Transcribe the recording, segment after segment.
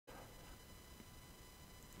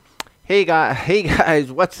Hey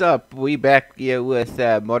guys, what's up? We back here with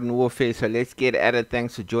Modern Warfare, so let's get at it.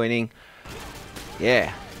 Thanks for joining.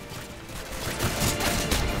 Yeah.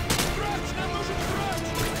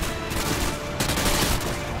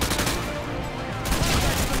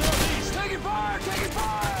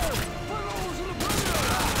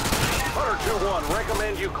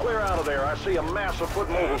 Recommend you clear out of there. I see a mass of foot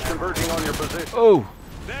mobiles converging on your position. Oh.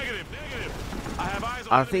 Negative. I have eyes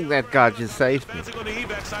on I think that guy just saved me. on the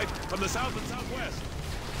evac site from the south and southwest.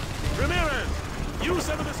 Ramirez, use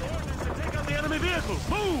some of this ordnance to take out the enemy vehicles.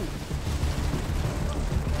 Move!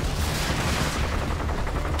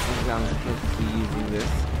 I think I'm supposed to be using this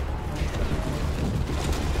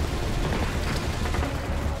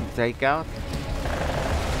to take out.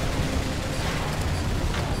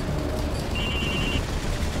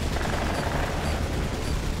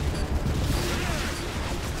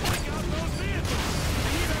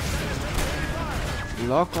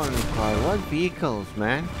 Lock on the car. What vehicles,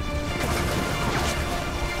 man?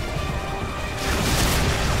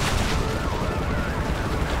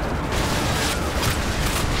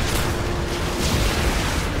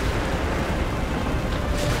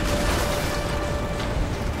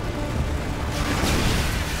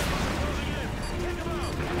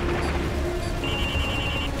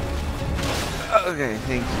 Okay,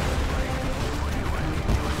 thank you.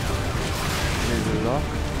 There's a lock.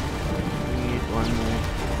 We need one more.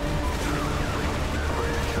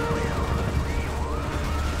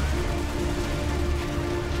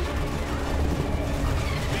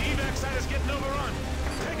 The evac site is getting overrun.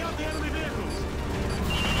 Take out the enemy vehicles.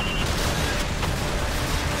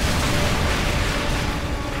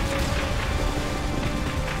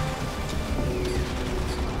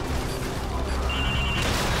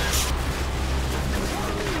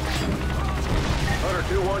 Hunter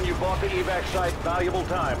 2-1, you bought the evac site. Valuable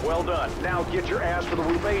time. Well done. Now get your ass to the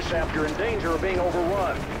roof ASAP. You're in danger of being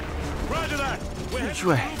overrun. Roger that. We're Which heading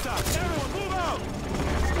way? to the rooftop. Everyone, move out.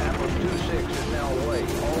 Atlas 2-6 is now away.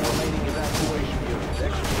 All remaining evacuation units.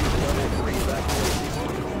 Execute level 3 evacuation.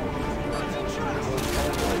 We're out of time.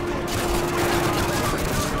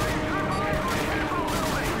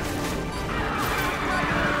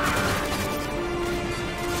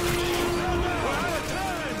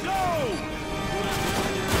 Go!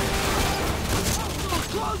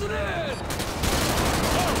 Closing in.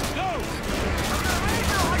 Go!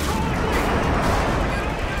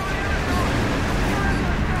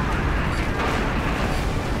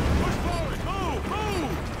 Push forward.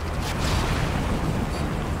 Move!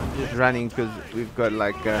 Just running because we've got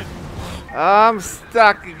like I'm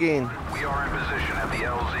stuck again. We are in position at the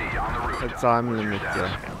LZ on the A rooftop. time limit. We're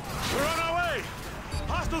on our way.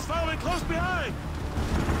 Hostiles following close behind.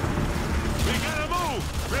 We gotta move.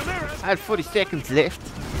 Ramirez. I had 40 seconds left.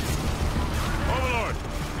 Overlord,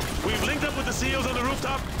 we've linked up with the SEALs on the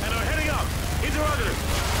rooftop and are heading up. Interrogative.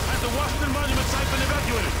 Has the Washington Monument site been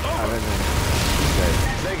evacuated? I Over. don't know.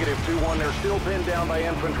 Negative 2-1. They're still pinned down by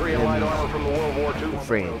infantry and light armor from the World War II.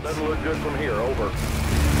 Friends. Doesn't look good from here. Over.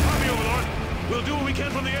 Copy, Overlord. We'll do what we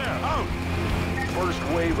can from the air. Out. First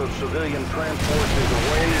wave of civilian transport is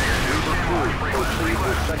away. Uber 2 proceed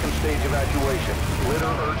with second stage evacuation.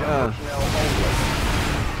 Litter urgent personnel only.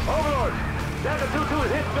 Overlord! Delta 2-2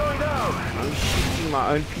 is hit going down. I'm shooting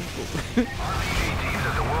my own people. RPG teams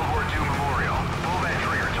at the World War II Memorial. Pull that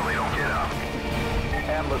trigger till they don't get up.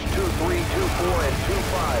 Atlas 2-3, 2-4, and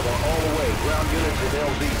 2-5 are all the way. Ground units at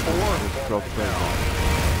LZ-4. Drop that.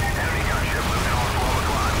 Enemy gunship moving on 12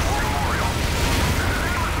 o'clock. Memorial.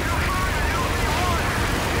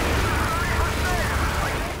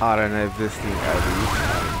 I don't know if this thing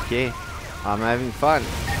overused. Okay, I'm having fun.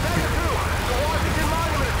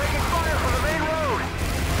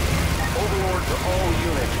 Overlord to all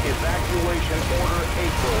units. Evacuation order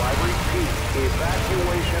April. I repeat,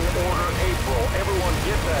 evacuation order April. Everyone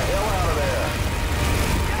get the hell out of there.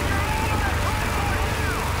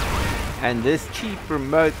 And this cheap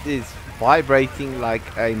remote is vibrating like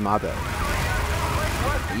a mother.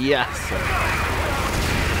 Yes.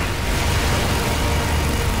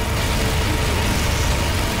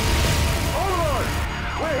 Overlord!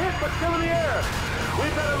 We're hit but still in the air.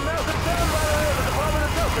 We've got a massive standby at the Department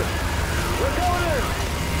of Justice. We're going in.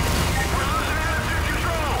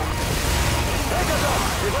 Take us up.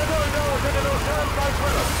 If we're going down, we're taking those standbys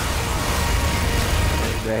with us.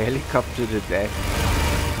 The helicopter did that.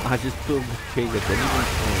 I just pulled the trigger, didn't even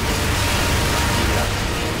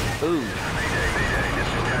Ooh.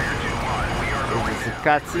 Is this a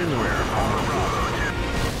cutscene or?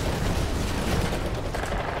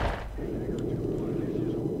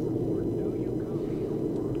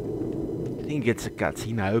 I think it's a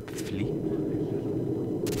cutscene, hopefully.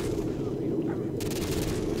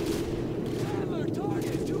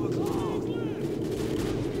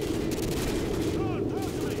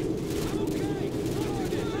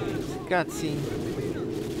 cutscene.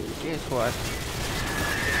 Guess what?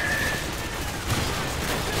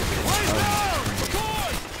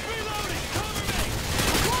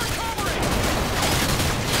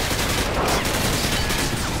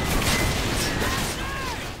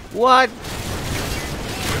 What?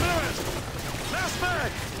 Last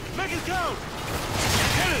mag! Make it count!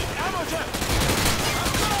 Hit it! Ammo check!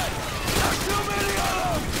 There's too many of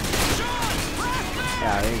them!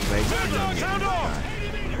 Yeah, I think Sound off!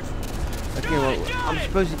 okay, well, I'm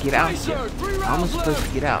supposed to get out here. I'm supposed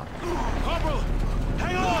to get out. Corporal,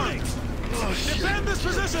 hang on! Defend this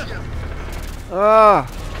position!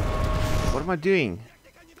 What am I doing?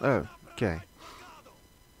 Oh, okay.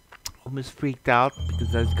 Almost freaked out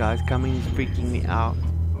because those guys coming is freaking me out.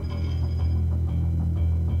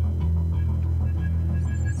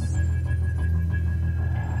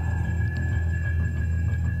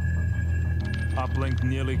 Uplink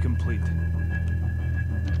nearly complete.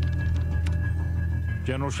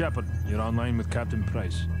 General Shepard, you're online with Captain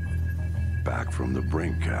Price. Back from the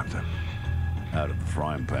brink, Captain. Out of the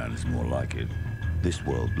frying pan is more like it. This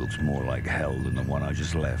world looks more like hell than the one I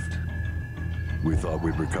just left. We thought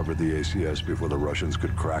we'd recovered the ACS before the Russians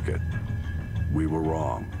could crack it. We were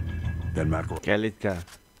wrong. Then Macro... Okay, let's go.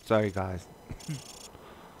 Sorry, guys.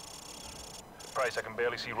 Price, I can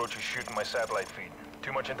barely see Roach's shooting my satellite feed.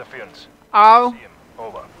 Too much interference. Oh, See him.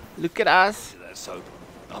 Over. look at us. That's Soap.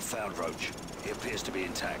 I've found Roach. He appears to be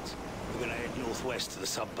intact. We're gonna head northwest to the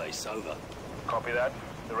sub-base. Over. Copy that.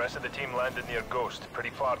 The rest of the team landed near Ghost, pretty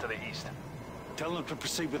far to the east. Tell them to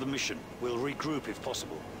proceed with the mission. We'll regroup if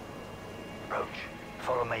possible. Roach,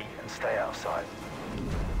 follow me and stay outside.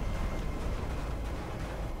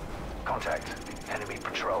 Contact. Enemy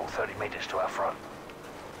patrol 30 meters to our front.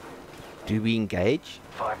 Do we engage?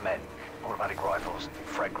 5 men, automatic rifles,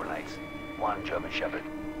 frag grenades. 1 German Shepherd.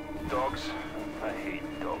 Dogs? I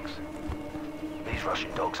hate dogs. These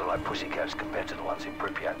Russian dogs are like pussycats compared to the ones in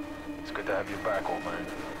Pripyat. It's good to have you back, old man.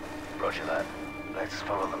 Roger that. Let's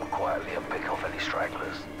follow them quietly and pick off any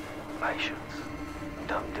stragglers. Patience.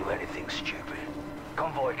 Don't do anything stupid.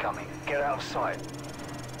 Convoy coming. Get out of sight.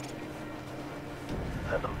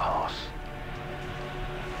 Let them pass.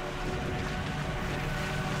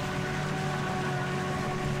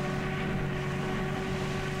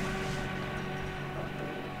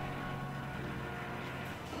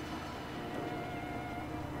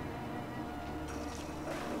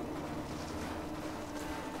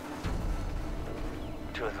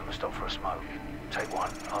 Two of them are stopped for a smoke. Take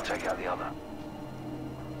one, I'll take out the other.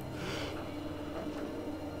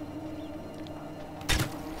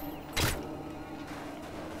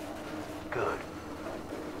 Good.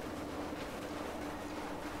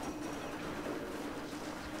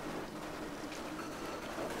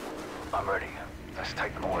 I'm ready. Let's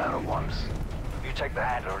take them all out at once. You take the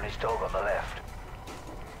handler and his dog on the left.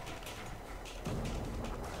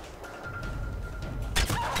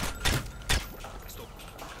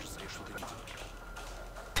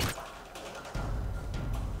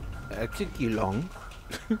 It took you long.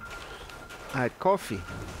 I had coffee.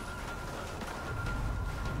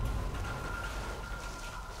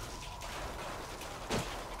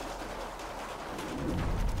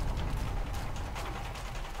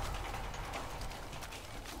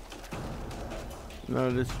 No,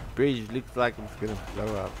 this bridge looks like it's gonna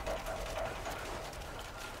blow up.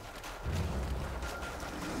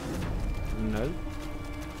 No.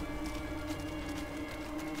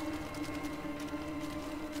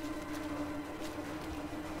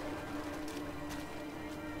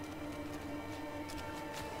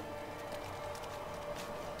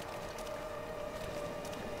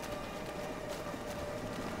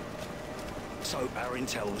 So, our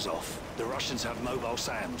intel was off. The Russians have mobile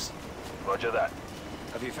SAMs. Roger that.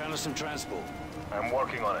 Have you found us some transport? I'm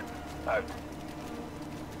working on it. Out.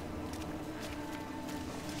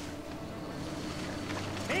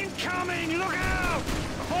 Incoming! Look out!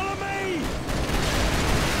 Follow me!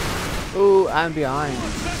 Oh, I'm behind.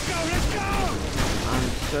 Let's go! Let's go! I'm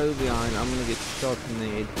so behind. I'm gonna get shot in the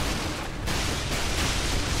head.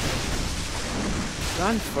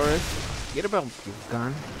 Gun first. Get about your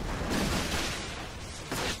gun.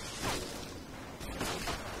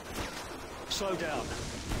 Slow down.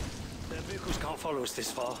 Their vehicles can't follow us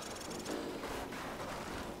this far.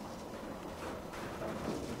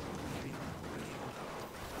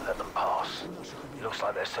 Let them pass. It looks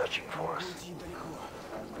like they're searching for us.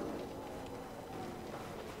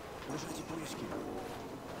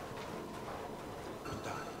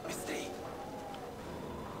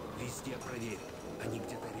 Везде проверь. Они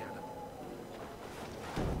где-то рядом.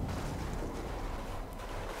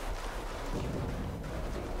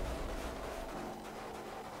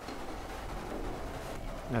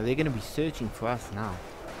 Now they're going to be searching for us now.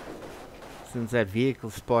 Since that vehicle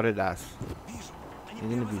spotted us. They're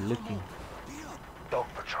going to be looking. Dog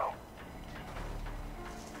patrol.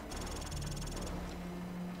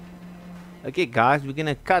 Okay guys, we're going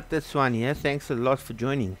to cut this one here. Thanks a lot for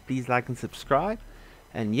joining. Please like and subscribe.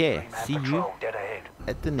 And yeah, see you Dead ahead.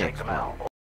 at the next Take them one. out.